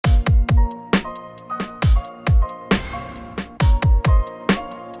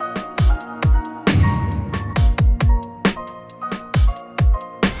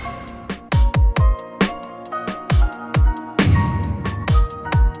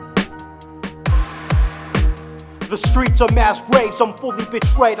The streets are mass graves, I'm fully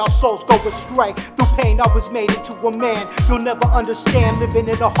betrayed, our souls go astray. Through pain I was made into a man, you'll never understand. Living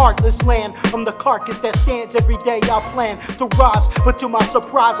in a heartless land, I'm the carcass that stands every day. I plan to rise, but to my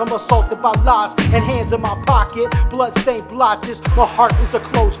surprise I'm assaulted by lies and hands in my pocket, blood-stained blotches. My heart is a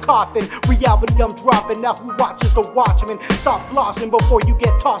closed coffin, reality I'm dropping. Now who watches the watchman? Stop flossing before you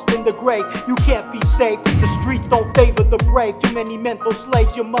get tossed in the grave. You can't be safe, the streets don't favor the brave. Too many mental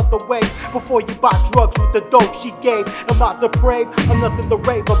slaves, your mother waits before you buy drugs with the dope she gave. Am I depraved? I'm nothing to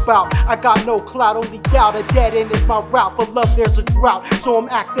rave about. I got no clout, only doubt. A dead end is my route. For love there's a drought, so I'm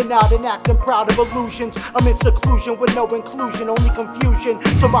acting out and acting proud of illusions. I'm in seclusion with no inclusion, only confusion.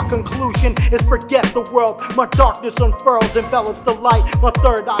 So my conclusion is forget the world. My darkness unfurls, envelops the light. My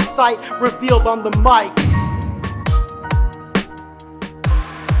third eyesight revealed on the mic.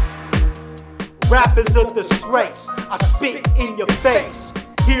 Rap is a disgrace, I spit in your face.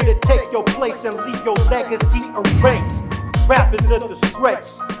 Here to take your place and leave your legacy erased. Rap is a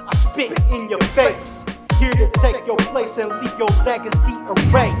disgrace, I spit in your face. Here to take your place and leave your legacy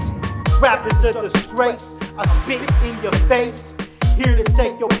erased. Rap is a disgrace, I spit in your face. Here to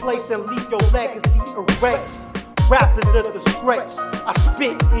take your place and leave your legacy erased. Rap is a disgrace, I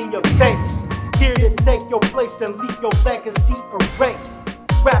spit in your face. Here to take your place and leave your legacy erased.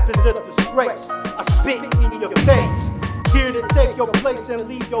 Rap is a disgrace, I spit in your face. Here to take your place and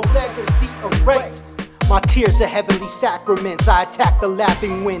leave your legacy erased. My tears are heavenly sacraments, I attack the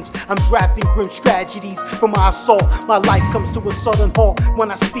laughing winds. I'm drafting grim tragedies from my assault. My life comes to a sudden halt.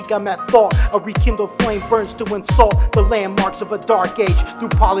 When I speak I'm at fault. A rekindled flame burns to insult the landmarks of a dark age. Through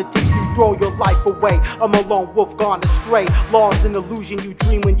politics you throw your life away. I'm a lone wolf gone astray. Law's an illusion you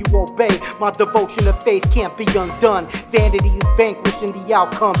dream when you obey. My devotion to faith can't be undone. Vanity is vanquished in the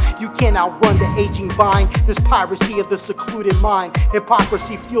outcome. You can't outrun the aging vine. This piracy of the secluded mind.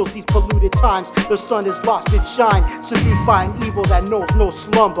 Hypocrisy fuels these polluted times. The sun is lost its shine, seduced by an evil that knows no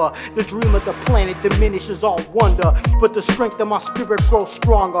slumber. The dream of the planet diminishes all wonder, but the strength of my spirit grows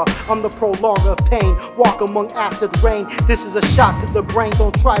stronger. I'm the prolonger of pain, walk among acid rain. This is a shot to the brain,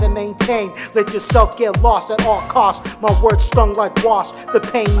 don't try to maintain. Let yourself get lost at all costs. My words stung like wasp, the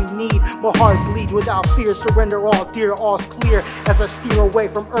pain you need. My heart bleeds without fear, surrender all dear, all's clear. As I steer away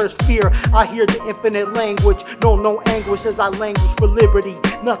from earth's fear, I hear the infinite language. No anguish as I languish for liberty.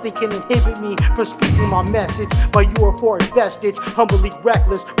 Nothing can inhibit me from speaking my message. My euphoric vestige, humbly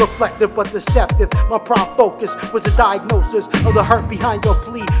reckless, reflective but deceptive. My prime focus was the diagnosis of the hurt behind your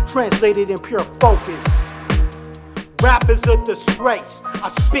plea, translated in pure focus. Rap is a disgrace, I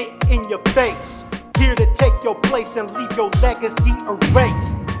spit in your face. Here to take your place and leave your legacy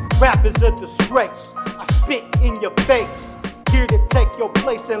erased. Rap is a disgrace, I spit in your face. Here to take your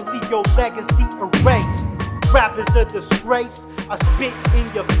place and leave your legacy erased. Rap is a disgrace, I spit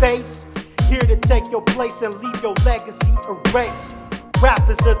in your face. Here to take your place and leave your legacy erased. Rap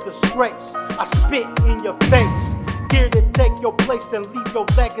is a disgrace, I spit in your face. Here to take your place and leave your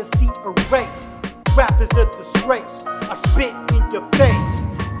legacy erased. Rap is a disgrace, I spit in your face.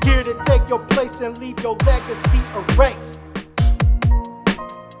 Here to take your place and leave your legacy erased.